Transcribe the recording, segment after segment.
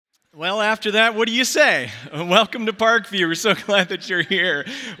Well, after that, what do you say? Welcome to Parkview. We're so glad that you're here.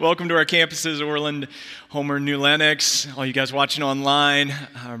 Welcome to our campuses, Orland, Homer, New Lenox, all you guys watching online.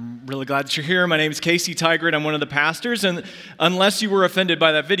 I'm really glad that you're here. My name is Casey Tigert. I'm one of the pastors, and unless you were offended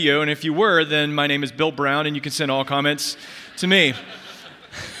by that video, and if you were, then my name is Bill Brown, and you can send all comments to me.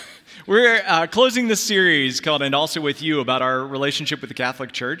 We're closing this series called And Also With You about our relationship with the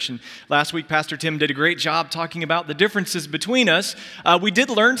Catholic Church. And last week, Pastor Tim did a great job talking about the differences between us. We did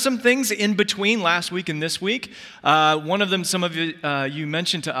learn some things in between last week and this week. One of them, some of you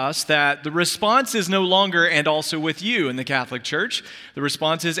mentioned to us that the response is no longer and also with you in the Catholic Church. The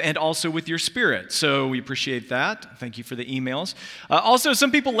response is and also with your spirit. So we appreciate that. Thank you for the emails. Also,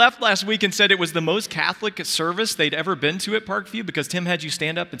 some people left last week and said it was the most Catholic service they'd ever been to at Parkview because Tim had you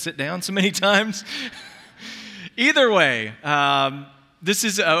stand up and sit down so many times. Either way, this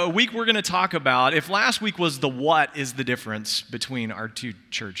is a week we're going to talk about. If last week was the what is the difference between our two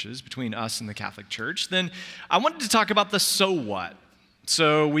churches, between us and the Catholic Church, then I wanted to talk about the so what.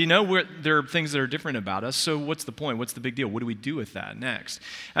 So we know there are things that are different about us, so what's the point? What's the big deal? What do we do with that next?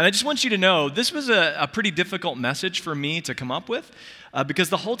 And I just want you to know, this was a pretty difficult message for me to come up with, because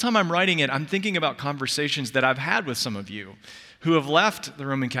the whole time I'm writing it, I'm thinking about conversations that I've had with some of you who have left the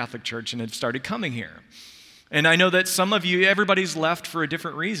Roman Catholic Church and have started coming here. And I know that some of you, everybody's left for a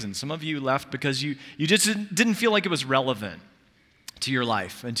different reason. Some of you left because you just didn't feel like it was relevant to your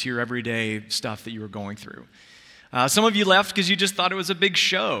life and to your everyday stuff that you were going through. Some of you left because you just thought it was a big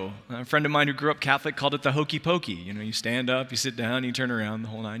show. A friend of mine who grew up Catholic called it the hokey pokey. You know, you stand up, you sit down, you turn around, the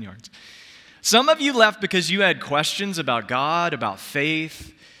whole 9 yards. Some of you left because you had questions about God, about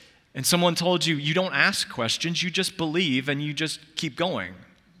faith, and someone told you, you don't ask questions, you just believe and you just keep going.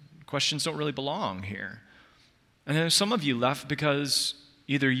 Questions don't really belong here. And then some of you left because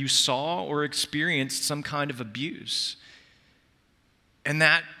either you saw or experienced some kind of abuse. And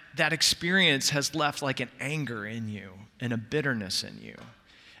that experience has left like an anger in you and a bitterness in you.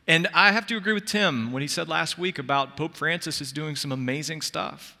 And I have to agree with Tim when he said last week about Pope Francis is doing some amazing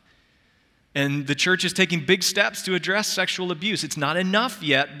stuff. And the church is taking big steps to address sexual abuse. It's not enough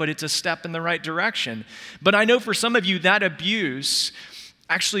yet, but it's a step in the right direction. But I know for some of you, that abuse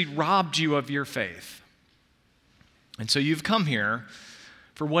actually robbed you of your faith. And so you've come here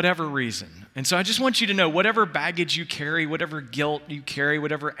for whatever reason. And so I just want you to know, whatever baggage you carry, whatever guilt you carry,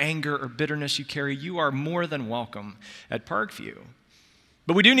 whatever anger or bitterness you carry, you are more than welcome at Parkview.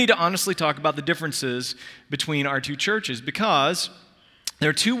 But we do need to honestly talk about the differences between our two churches, because there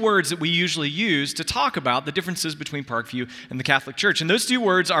are two words that we usually use to talk about the differences between Parkview and the Catholic Church. And those two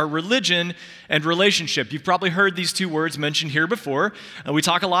words are religion and relationship. You've probably heard these two words mentioned here before. We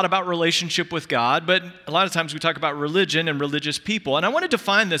talk a lot about relationship with God, but a lot of times we talk about religion and religious people. And I want to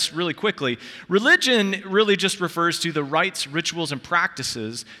define this really quickly. Religion really just refers to the rites, rituals, and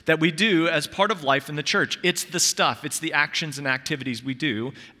practices that we do as part of life in the church. It's the stuff, it's the actions and activities we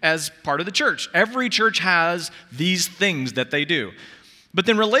do as part of the church. Every church has these things that they do. But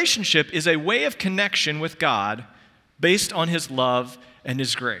then relationship is a way of connection with God based on His love and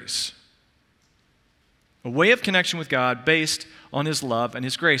His grace. A way of connection with God based on His love and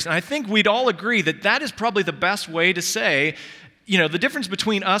His grace. And I think we'd all agree that that is probably the best way to say, the difference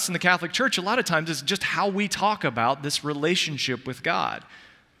between us and the Catholic Church a lot of times is just how we talk about this relationship with God.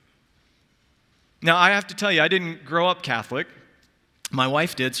 Now, I have to tell you, I didn't grow up Catholic. My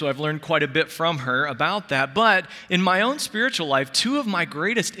wife did, so I've learned quite a bit from her about that. But in my own spiritual life, two of my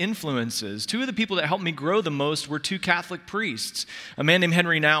greatest influences, two of the people that helped me grow the most were two Catholic priests, a man named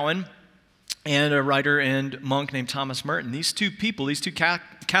Henry Nouwen and a writer and monk named Thomas Merton. These two people, these two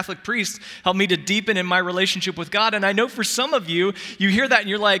Catholic priests helped me to deepen in my relationship with God. And I know for some of you, you hear that and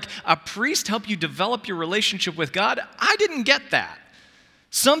you're like, a priest helped you develop your relationship with God? I didn't get that.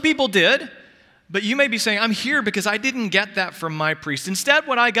 Some people did. But you may be saying, I'm here because I didn't get that from my priest. Instead,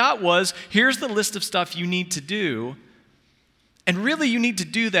 what I got was, here's the list of stuff you need to do. And really, you need to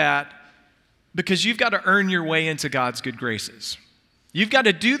do that because you've got to earn your way into God's good graces. You've got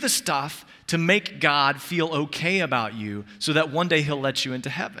to do the stuff to make God feel okay about you so that one day He'll let you into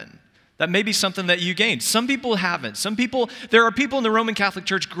heaven. That may be something that you gained. Some people haven't. There are people in the Roman Catholic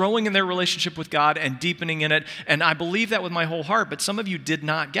Church growing in their relationship with God and deepening in it. And I believe that with my whole heart, but some of you did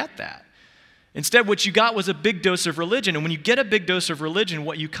not get that. Instead, what you got was a big dose of religion. And when you get a big dose of religion,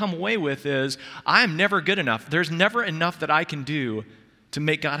 what you come away with is, I am never good enough. There's never enough that I can do to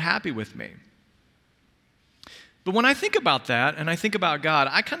make God happy with me. But when I think about that, and I think about God,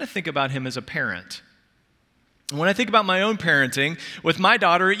 I kind of think about Him as a parent. And when I think about my own parenting with my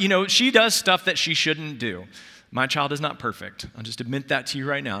daughter, she does stuff that she shouldn't do. My child is not perfect. I'll just admit that to you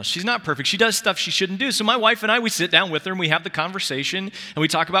right now. She's not perfect. She does stuff she shouldn't do. So my wife and I, we sit down with her and we have the conversation and we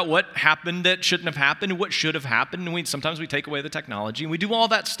talk about what happened that shouldn't have happened and what should have happened. And sometimes we take away the technology and we do all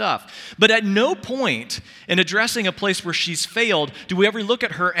that stuff. But at no point in addressing a place where she's failed do we ever look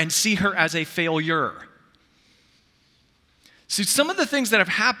at her and see her as a failure. See, some of the things that have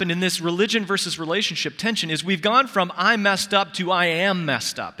happened in this religion versus relationship tension is we've gone from I messed up to I am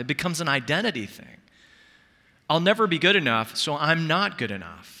messed up. It becomes an identity thing. I'll never be good enough, so I'm not good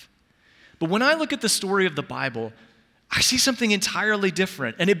enough. But when I look at the story of the Bible, I see something entirely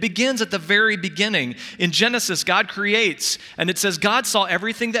different. And it begins at the very beginning. In Genesis, God creates, and it says, God saw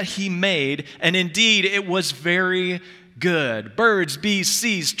everything that he made, and indeed it was very good. Birds, beasts,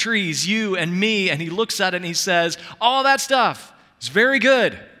 seas, trees, you and me. And he looks at it and he says, all that stuff is very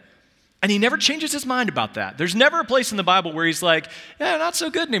good. And he never changes his mind about that. There's never a place in the Bible where he's like, yeah, not so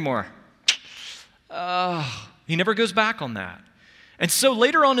good anymore. He never goes back on that. And so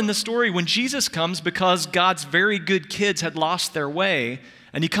later on in the story, when Jesus comes, because God's very good kids had lost their way,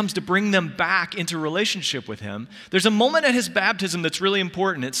 and he comes to bring them back into relationship with him, there's a moment at his baptism that's really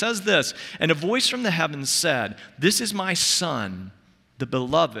important. It says this, and a voice from the heavens said, this is my son, the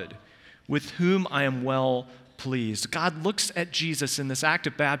beloved, with whom I am well pleased. God looks at Jesus in this act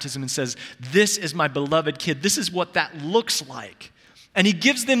of baptism and says, this is my beloved kid. This is what that looks like. And he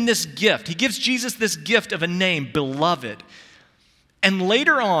gives them this gift. He gives Jesus this gift of a name, beloved. And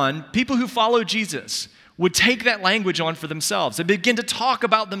later on, people who follow Jesus would take that language on for themselves and begin to talk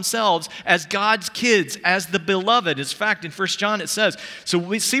about themselves as God's kids, as the beloved. In fact, in 1 John it says, so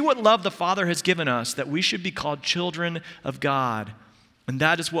we see what love the Father has given us, that we should be called children of God. And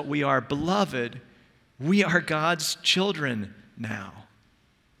that is what we are. Beloved, we are God's children now.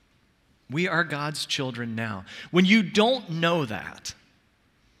 We are God's children now. When you don't know that,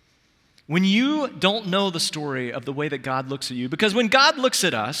 when you don't know the story of the way that God looks at you, because when God looks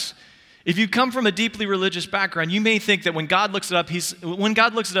at us, if you come from a deeply religious background, you may think that when God looks at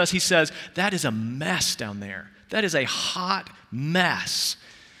us, he says, that is a mess down there. That is a hot mess.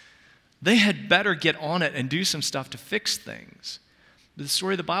 They had better get on it and do some stuff to fix things. The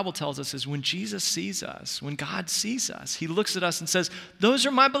story the Bible tells us is when Jesus sees us, when God sees us, he looks at us and says, those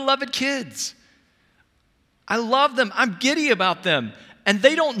are my beloved kids. I love them. I'm giddy about them. And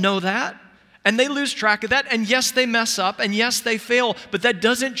they don't know that, and they lose track of that, and yes, they mess up, and yes, they fail, but that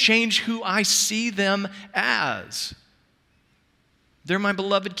doesn't change who I see them as. They're my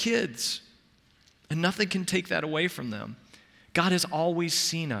beloved kids, and nothing can take that away from them. God has always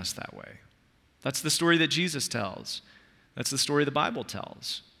seen us that way. That's the story that Jesus tells. That's the story the Bible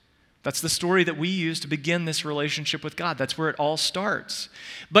tells. That's the story that we use to begin this relationship with God. That's where it all starts.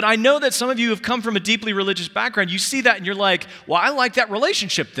 But I know that some of you have come from a deeply religious background. You see that and you're like, well, I like that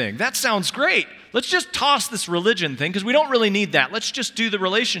relationship thing. That sounds great. Let's just toss this religion thing because we don't really need that. Let's just do the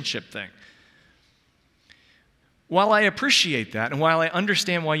relationship thing. While I appreciate that and while I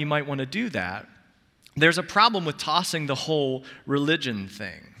understand why you might want to do that, there's a problem with tossing the whole religion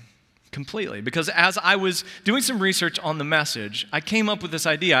thing completely. Because as I was doing some research on the message, I came up with this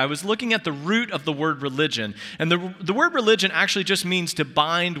idea. I was looking at the root of the word religion. And the word religion actually just means to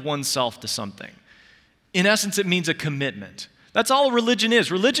bind oneself to something. In essence, it means a commitment. That's all religion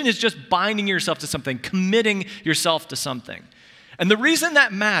is. Religion is just binding yourself to something, committing yourself to something. And the reason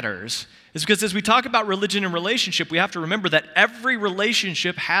that matters is because as we talk about religion and relationship, we have to remember that every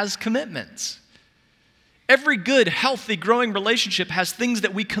relationship has commitments. Every good, healthy, growing relationship has things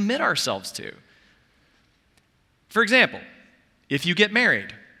that we commit ourselves to. For example, if you get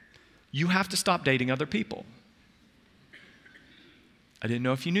married, you have to stop dating other people. I didn't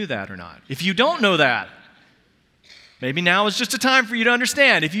know if you knew that or not. If you don't know that, maybe now is just a time for you to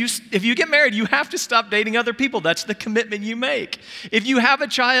understand. If you get married, you have to stop dating other people. That's the commitment you make. If you have a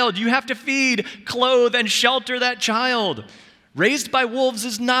child, you have to feed, clothe, and shelter that child. Raised by wolves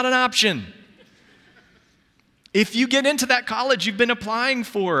is not an option. If you get into that college you've been applying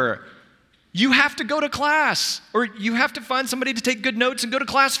for, you have to go to class, or you have to find somebody to take good notes and go to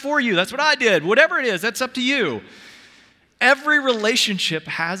class for you. That's what I did. Whatever it is, that's up to you. Every relationship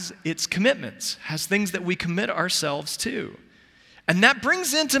has its commitments, has things that we commit ourselves to. And that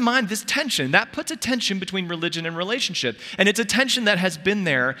brings into mind this tension. That puts a tension between religion and relationship. And it's a tension that has been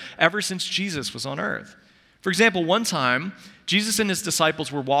there ever since Jesus was on earth. For example, one time, Jesus and his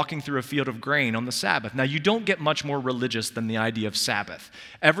disciples were walking through a field of grain on the Sabbath. Now, you don't get much more religious than the idea of Sabbath.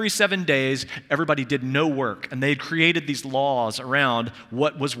 Every 7 days, everybody did no work, and they had created these laws around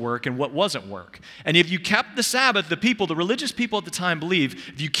what was work and what wasn't work. And if you kept the Sabbath, the religious people at the time believed,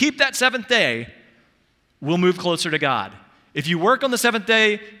 if you keep that seventh day, we'll move closer to God. If you work on the seventh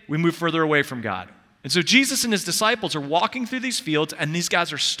day, we move further away from God. And so Jesus and his disciples are walking through these fields, and these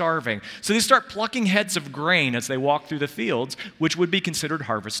guys are starving. So they start plucking heads of grain as they walk through the fields, which would be considered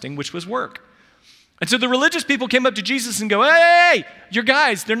harvesting, which was work. And so the religious people came up to Jesus and go, hey, your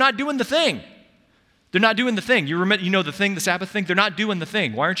guys, they're not doing the thing. They're not doing the thing. You know the thing, the Sabbath thing? They're not doing the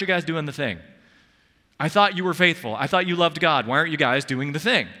thing. Why aren't you guys doing the thing? I thought you were faithful. I thought you loved God. Why aren't you guys doing the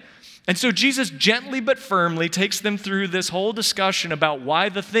thing? And so Jesus gently but firmly takes them through this whole discussion about why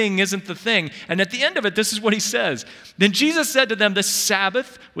the thing isn't the thing. And at the end of it, this is what he says. Then Jesus said to them, the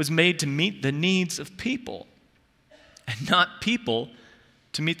Sabbath was made to meet the needs of people, and not people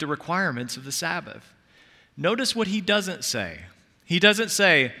to meet the requirements of the Sabbath. Notice what he doesn't say. He doesn't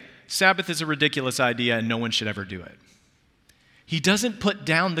say, Sabbath is a ridiculous idea and no one should ever do it. He doesn't put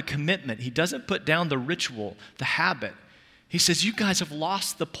down the commitment. He doesn't put down the ritual, the habit. He says, you guys have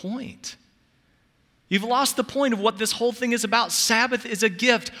lost the point. You've lost the point of what this whole thing is about. Sabbath is a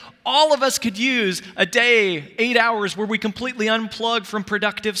gift. All of us could use a day, 8 hours, where we completely unplug from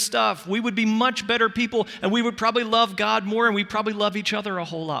productive stuff. We would be much better people, and we would probably love God more, and we'd probably love each other a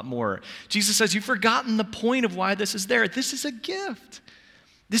whole lot more. Jesus says, you've forgotten the point of why this is there. This is a gift.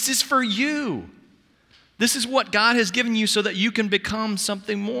 This is for you. This is what God has given you so that you can become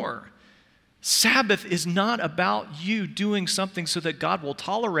something more. Sabbath is not about you doing something so that God will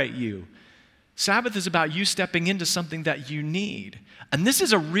tolerate you. Sabbath is about you stepping into something that you need. And this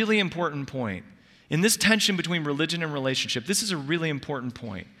is a really important point. In this tension between religion and relationship, this is a really important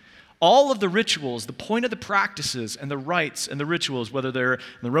point. All of the rituals, the point of the practices and the rites and the rituals, whether they're in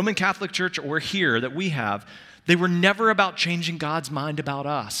the Roman Catholic Church or here that we have, they were never about changing God's mind about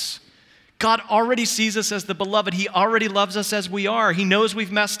us. God already sees us as the beloved. He already loves us as we are. He knows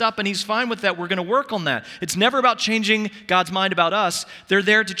we've messed up and he's fine with that. We're going to work on that. It's never about changing God's mind about us. They're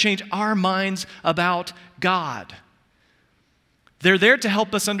there to change our minds about God. They're there to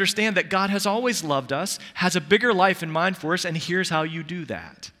help us understand that God has always loved us, has a bigger life in mind for us, and here's how you do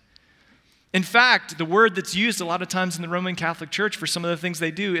that. In fact, the word that's used a lot of times in the Roman Catholic Church for some of the things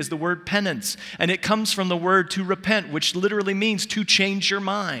they do is the word penance. And it comes from the word to repent, which literally means to change your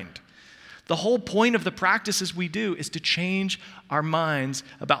mind. The whole point of the practices we do is to change our minds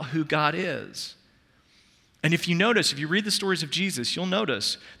about who God is. And if you read the stories of Jesus, you'll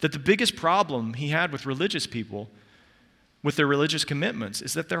notice that the biggest problem he had with religious people, with their religious commitments,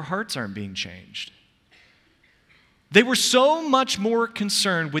 is that their hearts aren't being changed. They were so much more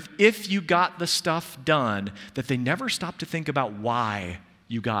concerned with if you got the stuff done that they never stopped to think about why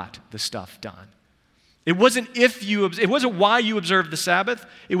you got the stuff done. It wasn't why you observed the Sabbath.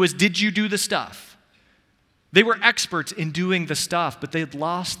 It was, did you do the stuff? They were experts in doing the stuff, but they had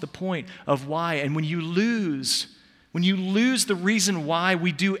lost the point of why. And when you lose the reason why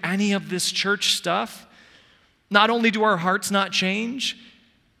we do any of this church stuff, not only do our hearts not change,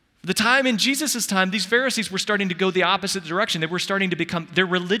 in Jesus' time, these Pharisees were starting to go the opposite direction. They were starting to become, their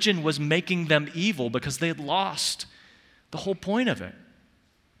religion was making them evil because they had lost the whole point of it.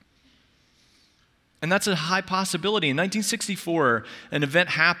 And that's a high possibility. In 1964, an event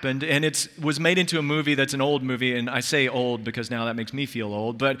happened, and it was made into a movie that's an old movie, and I say old because now that makes me feel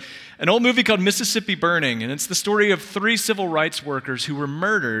old, but an old movie called Mississippi Burning, and it's the story of 3 civil rights workers who were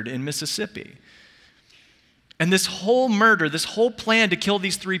murdered in Mississippi. And this whole murder, this whole plan to kill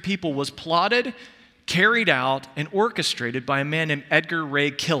these 3 people was plotted, carried out, and orchestrated by a man named Edgar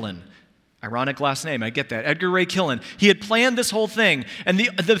Ray Killen. Ironic last name, I get that. Edgar Ray Killen. He had planned this whole thing. And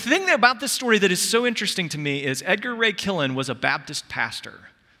the thing about this story that is so interesting to me is Edgar Ray Killen was a Baptist pastor.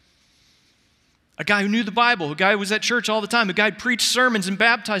 A guy who knew the Bible, a guy who was at church all the time, a guy who preached sermons and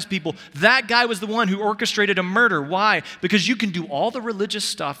baptized people. That guy was the one who orchestrated a murder. Why? Because you can do all the religious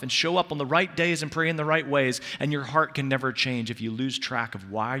stuff and show up on the right days and pray in the right ways, and your heart can never change if you lose track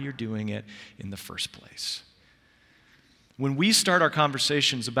of why you're doing it in the first place. When we start our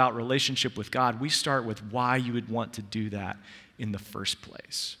conversations about relationship with God, we start with why you would want to do that in the first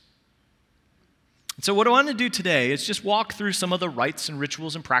place. So what I want to do today is just walk through some of the rites and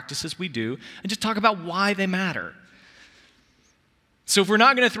rituals and practices we do and just talk about why they matter. So if we're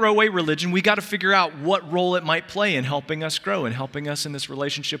not going to throw away religion, we got to figure out what role it might play in helping us grow and helping us in this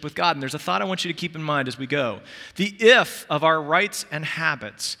relationship with God. And there's a thought I want you to keep in mind as we go. The if of our rites and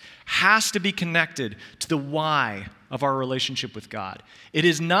habits has to be connected to the why of our relationship with God. It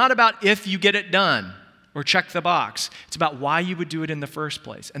is not about if you get it done or check the box. It's about why you would do it in the first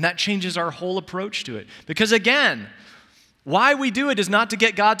place. And that changes our whole approach to it. Because again, why we do it is not to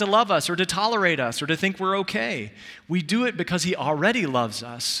get God to love us or to tolerate us or to think we're okay. We do it because he already loves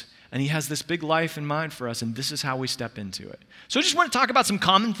us and he has this big life in mind for us, and this is how we step into it. So I just want to talk about some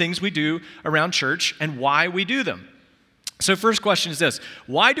common things we do around church and why we do them. So first question is this: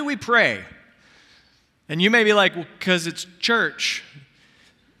 why do we pray? And you may be like, well, because it's church.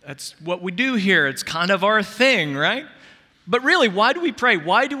 That's what we do here. It's kind of our thing, right? But really, why do we pray?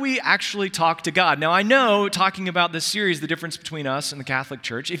 Why do we actually talk to God? Now, I know, talking about this series, the difference between us and the Catholic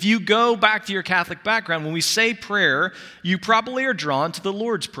Church, if you go back to your Catholic background, when we say prayer, you probably are drawn to the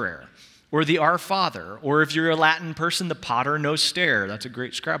Lord's Prayer or the Our Father, or if you're a Latin person, the Pater Noster. That's a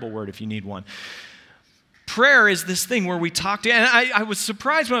great Scrabble word if you need one. Prayer is this thing where we talk to, and I was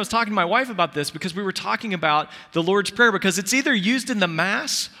surprised when I was talking to my wife about this because we were talking about the Lord's Prayer because it's either used in the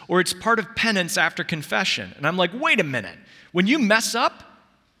Mass or it's part of penance after confession. And I'm like, wait a minute. When you mess up,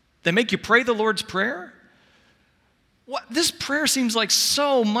 they make you pray the Lord's Prayer? What? This prayer seems like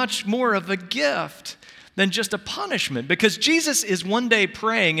so much more of a gift than just a punishment, because Jesus is one day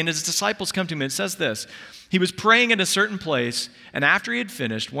praying and his disciples come to him. It says this: he was praying in a certain place, and after he had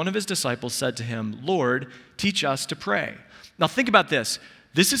finished, one of his disciples said to him, "Lord, teach us to pray." Now think about this.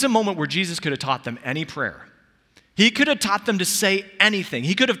 This is a moment where Jesus could have taught them any prayer. He could have taught them to say anything.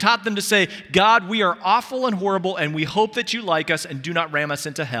 He could have taught them to say, "God, we are awful and horrible, and we hope that you like us and do not ram us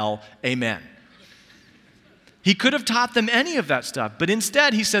into hell. Amen." He could have taught them any of that stuff, but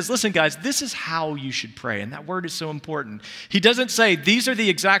instead he says, listen guys, this is how you should pray, and that word is so important. He doesn't say, these are the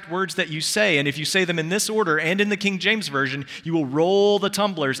exact words that you say, and if you say them in this order and in the King James Version, you will roll the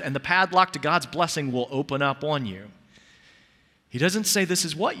tumblers and the padlock to God's blessing will open up on you. He doesn't say this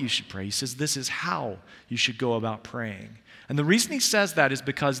is what you should pray. He says this is how you should go about praying. And the reason he says that is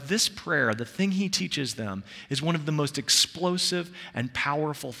because this prayer, the thing he teaches them, is one of the most explosive and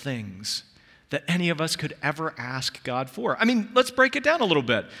powerful things that any of us could ever ask God for. I mean, let's break it down a little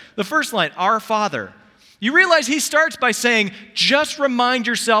bit. The first line, Our Father. You realize he starts by saying, just remind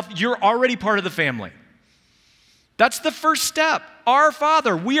yourself you're already part of the family. That's the first step. Our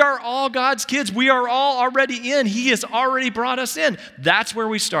Father. We are all God's kids. We are all already in. He has already brought us in. That's where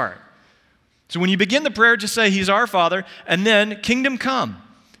we start. So when you begin the prayer, just say, He's our Father, and then kingdom come.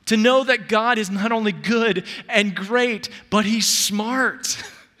 To know that God is not only good and great, but He's smart.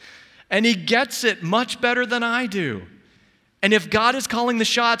 And He gets it much better than I do. And if God is calling the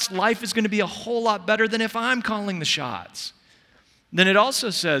shots, life is going to be a whole lot better than if I'm calling the shots. Then it also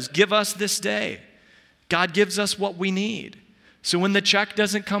says, give us this day. God gives us what we need. So when the check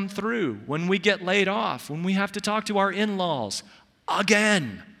doesn't come through, when we get laid off, when we have to talk to our in-laws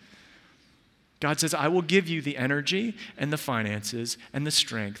again, God says, I will give you the energy and the finances and the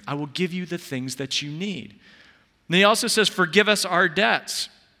strength. I will give you the things that you need. And He also says, forgive us our debts.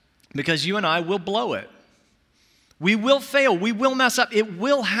 Because you and I will blow it. We will fail. We will mess up. It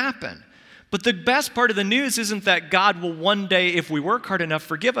will happen. But the best part of the news isn't that God will one day, if we work hard enough,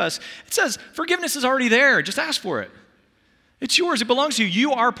 forgive us. It says forgiveness is already there. Just ask for it. It's yours. It belongs to you.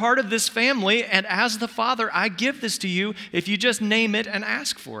 You are part of this family, and as the Father, I give this to you if you just name it and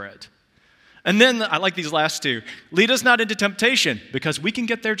ask for it. And then, I like these last two. Lead us not into temptation, because we can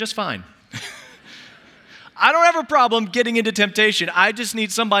get there just fine. I don't have a problem getting into temptation. I just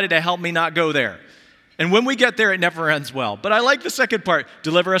need somebody to help me not go there. And when we get there, it never ends well. But I like the second part,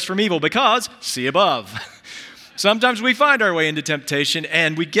 deliver us from evil, because see above. Sometimes we find our way into temptation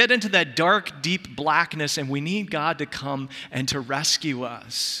and we get into that dark, deep blackness and we need God to come and to rescue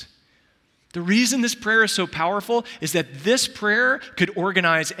us. The reason this prayer is so powerful is that this prayer could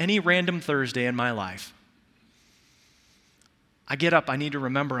organize any random Thursday in my life. I get up, I need to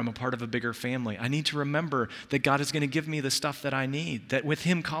remember I'm a part of a bigger family. I need to remember that God is going to give me the stuff that I need, that with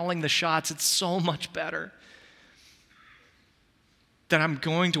Him calling the shots, it's so much better. That I'm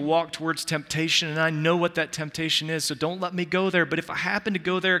going to walk towards temptation, and I know what that temptation is, so don't let me go there. But if I happen to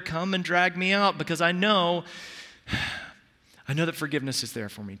go there, come and drag me out, because I know that forgiveness is there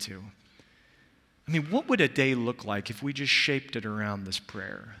for me too. I mean, what would a day look like if we just shaped it around this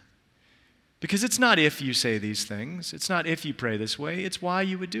prayer? Because it's not if you say these things, it's not if you pray this way, it's why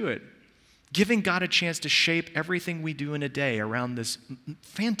you would do it. Giving God a chance to shape everything we do in a day around this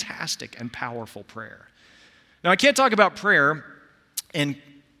fantastic and powerful prayer. Now, I can't talk about prayer and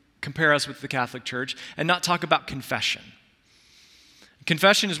compare us with the Catholic Church and not talk about confession.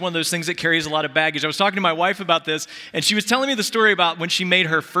 Confession is one of those things that carries a lot of baggage. I was talking to my wife about this, and she was telling me the story about when she made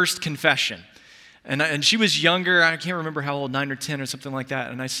her first confession. And she was younger, I can't remember how old, 9 or 10 or something like that.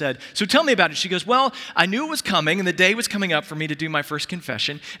 And I said, so tell me about it. She goes, well, I knew it was coming, and the day was coming up for me to do my first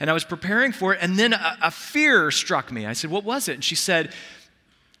confession, and I was preparing for it, and then a fear struck me. I said, what was it? And she said,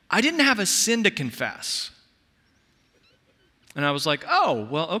 I didn't have a sin to confess. And I was like, oh,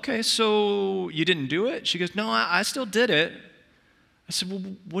 well, okay, so you didn't do it? She goes, no, I still did it. I said, well,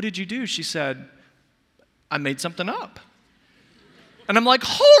 what did you do? She said, I made something up. And I'm like,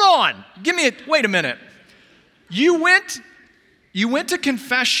 hold on, wait a minute. You went to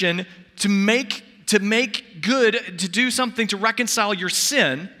confession to to make good, to do something to reconcile your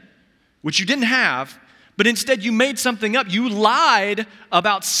sin, which you didn't have, but instead you made something up. You lied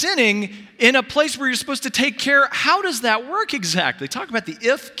about sinning in a place where you're supposed to take care. How does that work exactly? Talk about the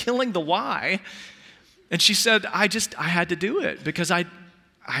if killing the why. And she said, I had to do it because I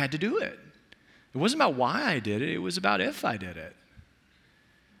had to do it. It wasn't about why I did it. It was about if I did it.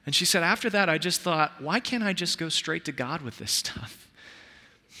 And she said, after that, I just thought, why can't I just go straight to God with this stuff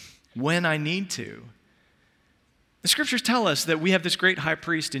when I need to? The scriptures tell us that we have this great high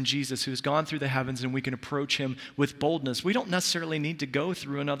priest in Jesus who's gone through the heavens and we can approach him with boldness. We don't necessarily need to go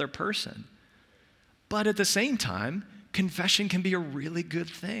through another person. But at the same time, confession can be a really good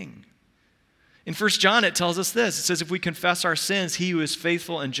thing. In 1 John, it tells us this. It says, if we confess our sins, he who is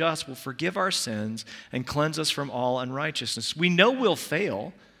faithful and just will forgive our sins and cleanse us from all unrighteousness. We know we'll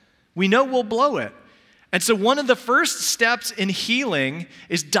fail. We know we'll blow it. And so one of the first steps in healing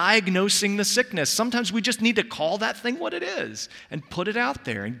is diagnosing the sickness. Sometimes we just need to call that thing what it is and put it out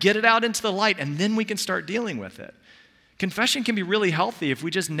there and get it out into the light, and then we can start dealing with it. Confession can be really healthy if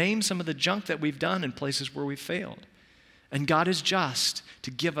we just name some of the junk that we've done in places where we've failed. And God is just to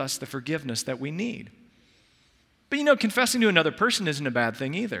give us the forgiveness that we need. But confessing to another person isn't a bad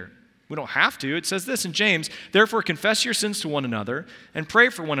thing either. We don't have to. It says this in James, therefore confess your sins to one another and pray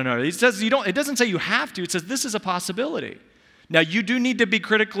for one another. It says it doesn't say you have to. It says this is a possibility. Now you do need to be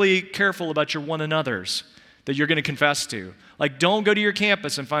critically careful about your one another's that you're going to confess to. Like, don't go to your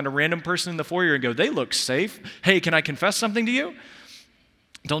campus and find a random person in the foyer and go, they look safe. Hey, can I confess something to you?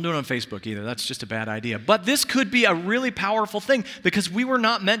 Don't do it on Facebook either. That's just a bad idea. But this could be a really powerful thing because we were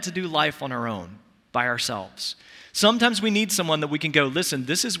not meant to do life on our own, by ourselves. Sometimes we need someone that we can go, listen,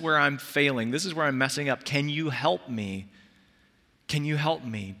 this is where I'm failing. This is where I'm messing up. Can you help me? Can you help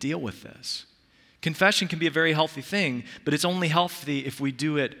me deal with this? Confession can be a very healthy thing, but it's only healthy if we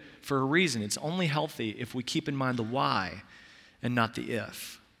do it for a reason. It's only healthy if we keep in mind the why and not the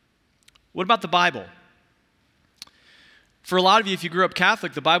if. What about the Bible? For a lot of you, if you grew up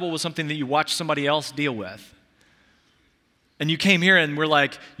Catholic, the Bible was something that you watched somebody else deal with. And you came here and we're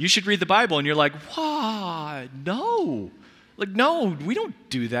like, you should read the Bible. And you're like, what? No. Like, no, we don't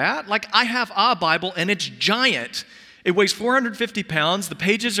do that. Like, I have a Bible and it's giant. It weighs 450 pounds. The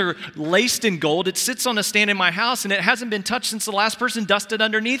pages are laced in gold. It sits on a stand in my house and it hasn't been touched since the last person dusted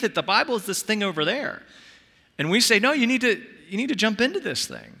underneath it. The Bible is this thing over there. And we say, no, you need to jump into this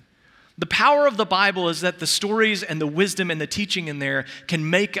thing. The power of the Bible is that the stories and the wisdom and the teaching in there can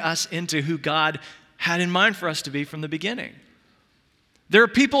make us into who God had in mind for us to be from the beginning. There are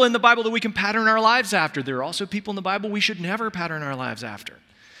people in the Bible that we can pattern our lives after. There are also people in the Bible we should never pattern our lives after.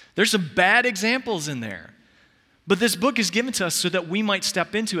 There's some bad examples in there. But this book is given to us so that we might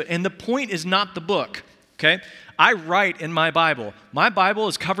step into it. And the point is not the book, okay? I write in my Bible. My Bible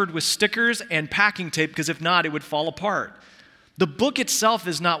is covered with stickers and packing tape because if not, it would fall apart. The book itself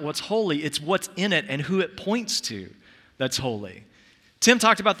is not what's holy. It's what's in it and who it points to that's holy. Tim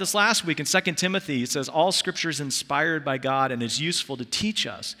talked about this last week in 2 Timothy. He says, all scripture is inspired by God and is useful to teach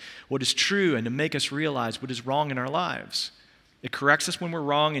us what is true and to make us realize what is wrong in our lives. It corrects us when we're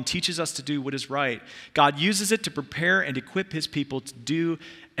wrong and teaches us to do what is right. God uses it to prepare and equip his people to do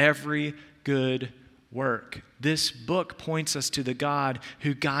every good work. This book points us to the God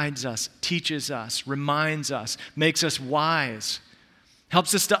who guides us, teaches us, reminds us, makes us wise,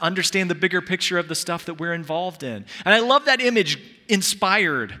 helps us to understand the bigger picture of the stuff that we're involved in. And I love that image,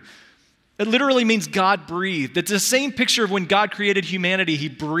 inspired. It literally means God breathed. It's the same picture of when God created humanity, he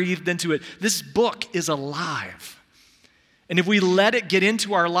breathed into it. This book is alive. And if we let it get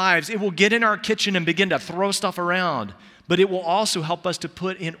into our lives, it will get in our kitchen and begin to throw stuff around. But it will also help us to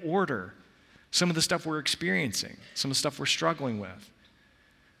put in order some of the stuff we're experiencing, some of the stuff we're struggling with.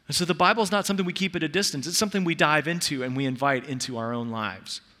 And so the Bible is not something we keep at a distance. It's something we dive into and we invite into our own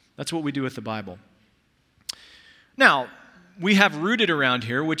lives. That's what we do with the Bible. Now, we have Rooted around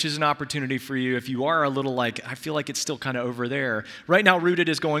here, which is an opportunity for you if you are a little like, I feel like it's still kind of over there. Right now, Rooted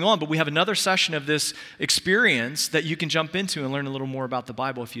is going on, but we have another session of this experience that you can jump into and learn a little more about the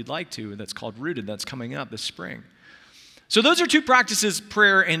Bible if you'd like to. That's called Rooted. That's coming up this spring. So those are two practices,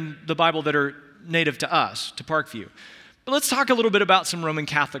 prayer and the Bible, that are native to us, to Parkview. But let's talk a little bit about some Roman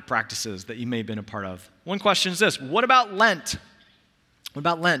Catholic practices that you may have been a part of. One question is this: what about Lent? What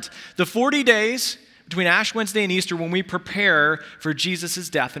about Lent? The 40 days between Ash Wednesday and Easter when we prepare for Jesus'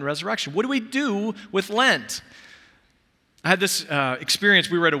 death and resurrection. What do we do with Lent? I had this experience.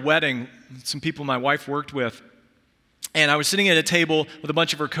 We were at a wedding, some people my wife worked with, And I was sitting at a table with a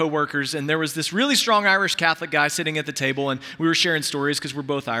bunch of our coworkers, and there was this really strong Irish Catholic guy sitting at the table, and we were sharing stories because we're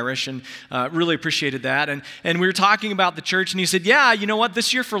both Irish, and really appreciated that. And we were talking about the church, and he said, "Yeah, you know what?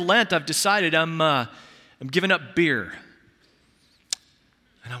 This year for Lent, I've decided I'm giving up beer."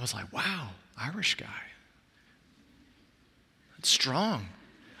 And I was like, "Wow, Irish guy. That's strong."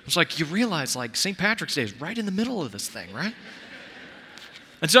 I was like, "You realize, like, St. Patrick's Day is right in the middle of this thing, right?"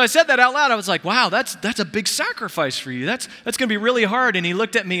 And so I said that out loud. I was like, "Wow, that's a big sacrifice for you. That's going to be really hard." And he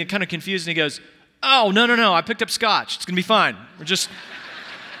looked at me and kind of confused, and he goes, "Oh, no, I picked up scotch. It's going to be fine. We're just..."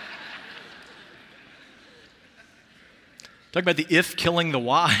 Talk about the if killing the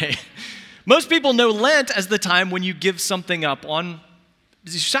why. Most people know Lent as the time when you give something up on,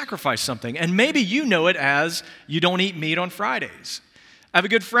 you sacrifice something. And maybe you know it as you don't eat meat on Fridays. I have a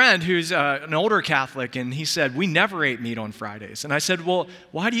good friend who's an older Catholic, and he said, "We never ate meat on Fridays." And I said, "Well,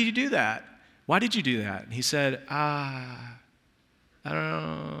 why do you do that? Why did you do that?" And he said, I don't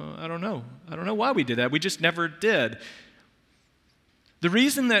know. I don't know why we did that. We just never did. The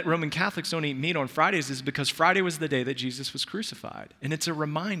reason that Roman Catholics don't eat meat on Fridays is because Friday was the day that Jesus was crucified. And it's a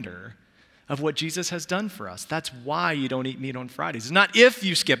reminder of what Jesus has done for us. That's why you don't eat meat on Fridays. It's not if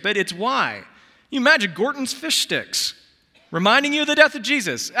you skip it, it's why. You imagine Gorton's fish sticks reminding you of the death of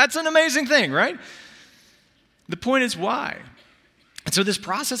Jesus. That's an amazing thing, right? The point is why. And so this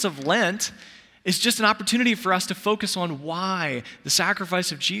process of Lent is just an opportunity for us to focus on why the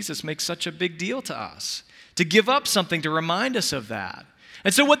sacrifice of Jesus makes such a big deal to us, to give up something to remind us of that.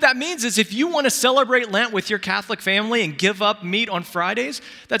 And so what that means is if you want to celebrate Lent with your Catholic family and give up meat on Fridays,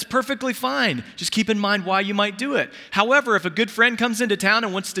 that's perfectly fine. Just keep in mind why you might do it. However, if a good friend comes into town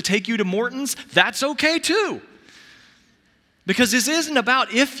and wants to take you to Morton's, that's okay too. Because this isn't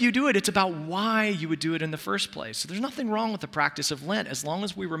about if you do it, it's about why you would do it in the first place. So there's nothing wrong with the practice of Lent as long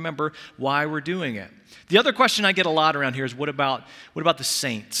as we remember why we're doing it. The other question I get a lot around here is what about the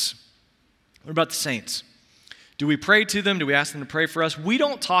saints? What about the saints? Do we pray to them? Do we ask them to pray for us? We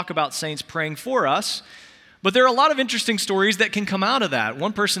don't talk about saints praying for us, but there are a lot of interesting stories that can come out of that.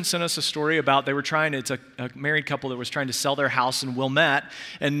 One person sent us a story about it's a married couple that was trying to sell their house in Wilmette,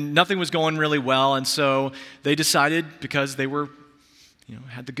 and nothing was going really well, and so they decided, because they were,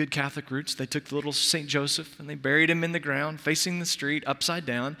 had the good Catholic roots, they took the little St. Joseph and they buried him in the ground, facing the street, upside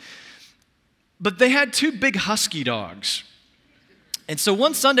down. But they had two big husky dogs. And so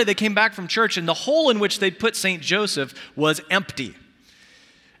one Sunday they came back from church, and the hole in which they'd put St. Joseph was empty.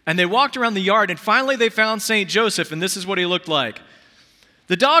 And they walked around the yard, and finally they found St. Joseph, and this is what he looked like.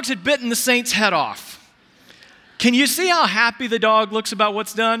 The dogs had bitten the saint's head off. Can you see how happy the dog looks about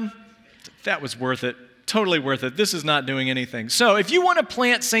what's done? That was worth it. Totally worth it. This is not doing anything. So if you want to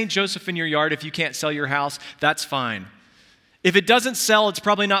plant St. Joseph in your yard, if you can't sell your house, that's fine. If it doesn't sell, it's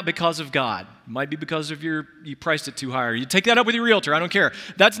probably not because of God. It might be because of you priced it too high. Or you take that up with your realtor. I don't care.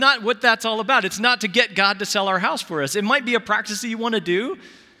 That's not what that's all about. It's not to get God to sell our house for us. It might be a practice that you want to do,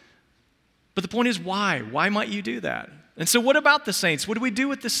 but the point is why? Why might you do that? And so what about the saints? What do we do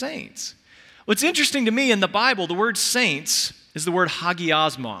with the saints? What's interesting to me in the Bible, the word saints is the word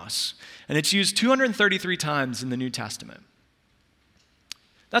hagiosmos, and it's used 233 times in the New Testament.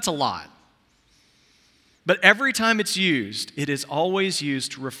 That's a lot. But every time it's used, it is always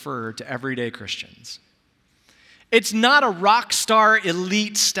used to refer to everyday Christians. It's not a rock star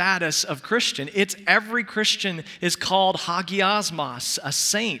elite status of Christian. It's every Christian is called hagiosmos, a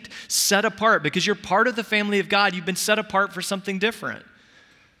saint, set apart. Because you're part of the family of God, you've been set apart for something different.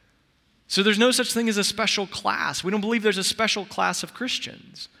 So there's no such thing as a special class. We don't believe there's a special class of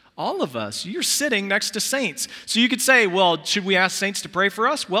Christians. All of us, you're sitting next to saints. So you could say, well, should we ask saints to pray for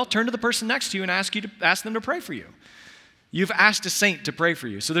us? Well, turn to the person next to you and ask them to pray for you. You've asked a saint to pray for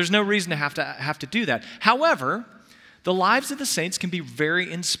you. So there's no reason to have to do that. However, the lives of the saints can be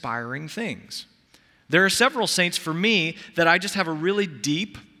very inspiring things. There are several saints for me that I just have a really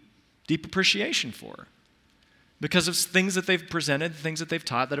deep appreciation for because of things that they've presented, things that they've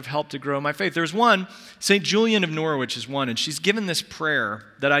taught that have helped to grow my faith. There's one, St. Julian of Norwich is one, and she's given this prayer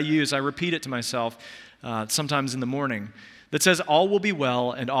that I use. I repeat it to myself sometimes in the morning that says, all will be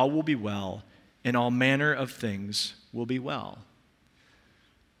well, and all will be well, and all manner of things will be well.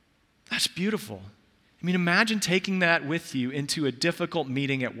 That's beautiful. I mean, imagine taking that with you into a difficult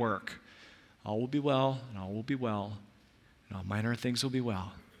meeting at work. All will be well, and all will be well, and all manner of things will be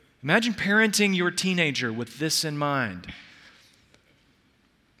well. Imagine parenting your teenager with this in mind.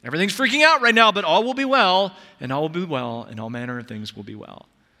 Everything's freaking out right now, but all will be well, and all will be well, and all manner of things will be well.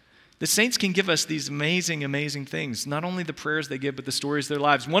 The saints can give us these amazing, amazing things. Not only the prayers they give, but the stories of their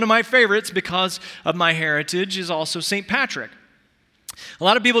lives. One of my favorites, because of my heritage, is also St. Patrick. A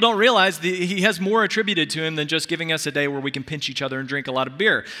lot of people don't realize that he has more attributed to him than just giving us a day where we can pinch each other and drink a lot of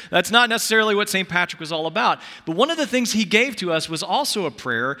beer. That's not necessarily what St. Patrick was all about. But one of the things he gave to us was also a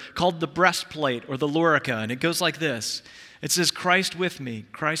prayer called the breastplate or the lorica, and it goes like this. It says, Christ with me,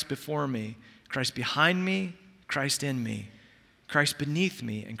 Christ before me, Christ behind me, Christ in me, Christ beneath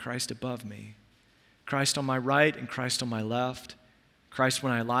me, and Christ above me, Christ on my right and Christ on my left, Christ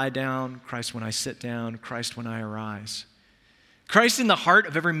when I lie down, Christ when I sit down, Christ when I arise. Christ in the heart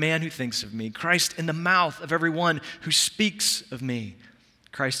of every man who thinks of me, Christ in the mouth of every one who speaks of me,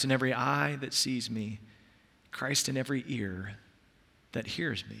 Christ in every eye that sees me, Christ in every ear that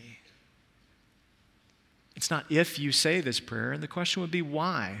hears me. It's not if you say this prayer, and the question would be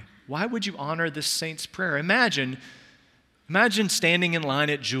why? Why would you honor this saint's prayer? Imagine standing in line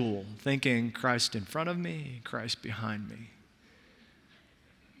at Jewel, thinking, Christ in front of me, Christ behind me.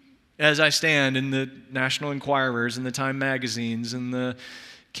 As I stand in the National Enquirers and the Time magazines and the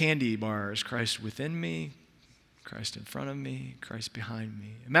candy bars, Christ within me, Christ in front of me, Christ behind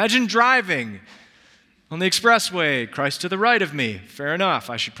me. Imagine driving on the expressway, Christ to the right of me. Fair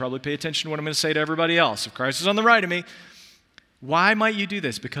enough. I should probably pay attention to what I'm going to say to everybody else. If Christ is on the right of me, why might you do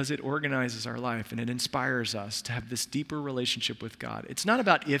this? Because it organizes our life and it inspires us to have this deeper relationship with God. It's not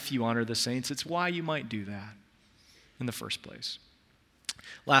about if you honor the saints, it's why you might do that in the first place.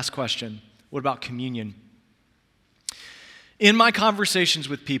 Last question, what about communion? In my conversations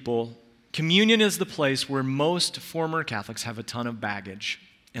with people, communion is the place where most former Catholics have a ton of baggage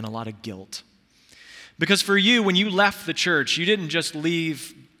and a lot of guilt. Because for you, when you left the church, you didn't just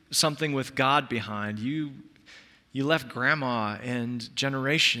leave something with God behind. You left grandma and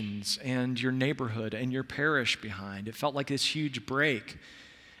generations and your neighborhood and your parish behind. It felt like this huge break.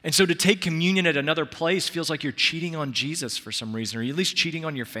 And so to take communion at another place feels like you're cheating on Jesus for some reason, or at least cheating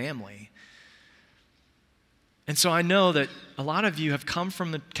on your family. And so I know that a lot of you have come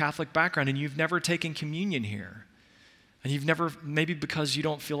from the Catholic background and you've never taken communion here. And you've never, maybe because you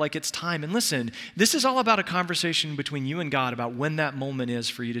don't feel like it's time. And listen, this is all about a conversation between you and God about when that moment is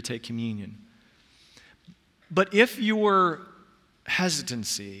for you to take communion. But if your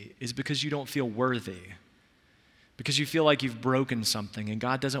hesitancy is because you don't feel worthy, because you feel like you've broken something and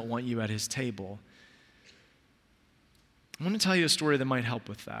God doesn't want you at his table, I want to tell you a story that might help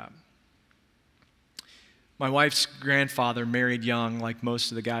with that. My wife's grandfather married young, like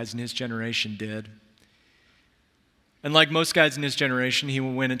most of the guys in his generation did. And like most guys in his generation, he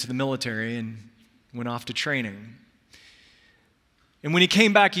went into the military and went off to training. And when he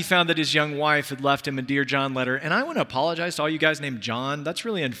came back, he found that his young wife had left him a Dear John letter. And I want to apologize to all you guys named John. That's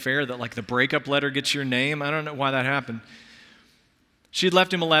really unfair that like the breakup letter gets your name. I don't know why that happened. She had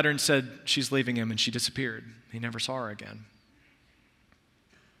left him a letter and said she's leaving him, and she disappeared. He never saw her again.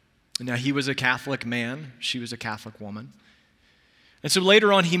 And now he was a Catholic man. She was a Catholic woman. And so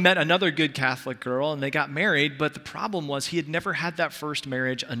later on, he met another good Catholic girl, and they got married. But the problem was he had never had that first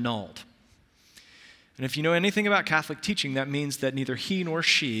marriage annulled. And if you know anything about Catholic teaching, that means that neither he nor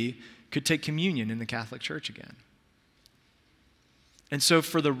she could take communion in the Catholic Church again. And so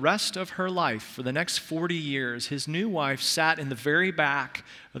for the rest of her life, for the next 40 years, his new wife sat in the very back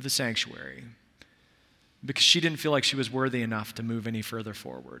of the sanctuary because she didn't feel like she was worthy enough to move any further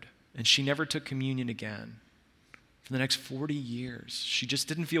forward. And she never took communion again. For the next 40 years, she just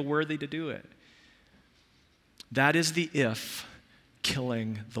didn't feel worthy to do it. That is the if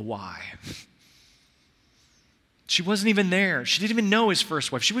killing the why. She wasn't even there. She didn't even know his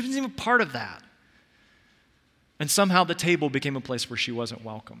first wife. She wasn't even part of that. And somehow the table became a place where she wasn't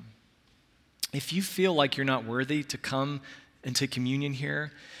welcome. If you feel like you're not worthy to come and take communion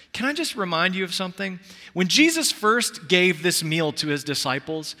here, can I just remind you of something? When Jesus first gave this meal to his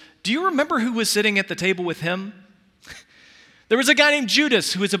disciples, do you remember who was sitting at the table with him? There was a guy named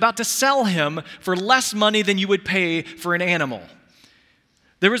Judas who was about to sell him for less money than you would pay for an animal.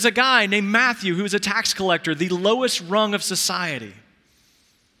 There was a guy named Matthew who was a tax collector, the lowest rung of society.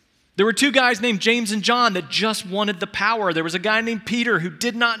 There were two guys named James and John that just wanted the power. There was a guy named Peter who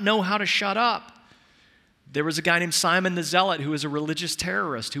did not know how to shut up. There was a guy named Simon the Zealot who was a religious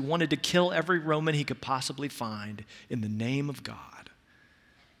terrorist who wanted to kill every Roman he could possibly find in the name of God.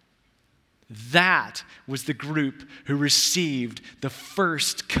 That was the group who received the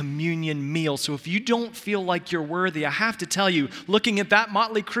first communion meal. So if you don't feel like you're worthy, I have to tell you, looking at that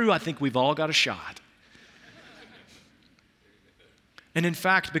motley crew, I think we've all got a shot. And in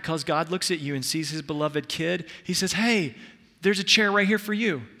fact, because God looks at you and sees his beloved kid, he says, hey, there's a chair right here for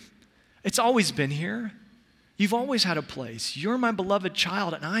you. It's always been here. You've always had a place. You're my beloved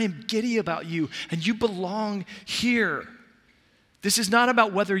child, and I am giddy about you, and you belong here. This is not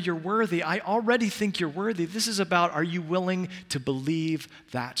about whether you're worthy. I already think you're worthy. This is about, are you willing to believe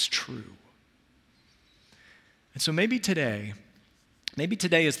that's true? And so maybe today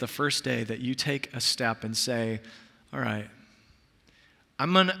is the first day that you take a step and say, all right,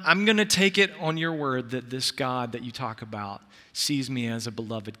 I'm gonna take it on your word that this God that you talk about sees me as a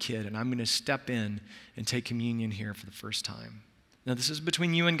beloved kid, and I'm gonna step in and take communion here for the first time. Now, this is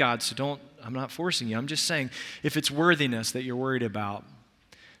between you and God, so I'm not forcing you. I'm just saying, if it's worthiness that you're worried about,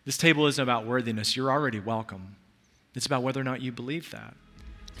 this table isn't about worthiness. You're already welcome. It's about whether or not you believe that.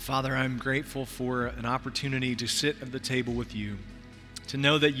 Father, I'm grateful for an opportunity to sit at the table with you, to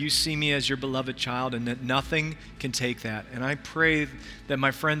know that you see me as your beloved child and that nothing can take that. And I pray that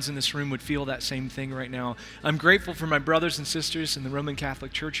my friends in this room would feel that same thing right now. I'm grateful for my brothers and sisters in the Roman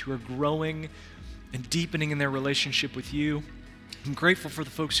Catholic Church who are growing and deepening in their relationship with you. I'm grateful for the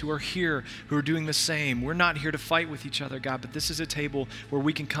folks who are here who are doing the same. We're not here to fight with each other, God, but this is a table where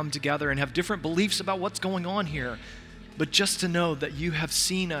we can come together and have different beliefs about what's going on here, but just to know that you have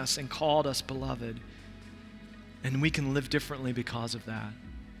seen us and called us beloved, and we can live differently because of that.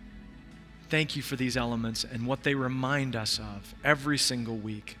 Thank you for these elements and what they remind us of every single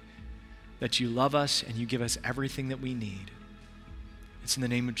week, that you love us and you give us everything that we need. It's in the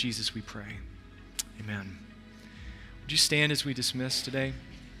name of Jesus we pray. Amen. Would you stand as we dismiss today?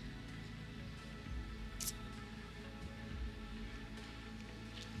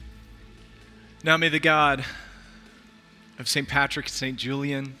 Now may the God of St. Patrick and St.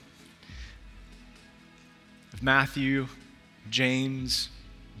 Julian, of Matthew, James,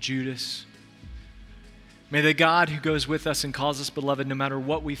 Judas, may the God who goes with us and calls us beloved no matter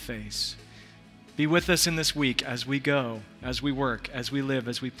what we face, be with us in this week as we go, as we work, as we live,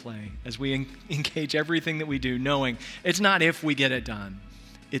 as we play, as we engage everything that we do, knowing it's not if we get it done,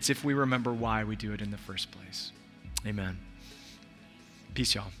 it's if we remember why we do it in the first place. Amen.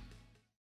 Peace, y'all.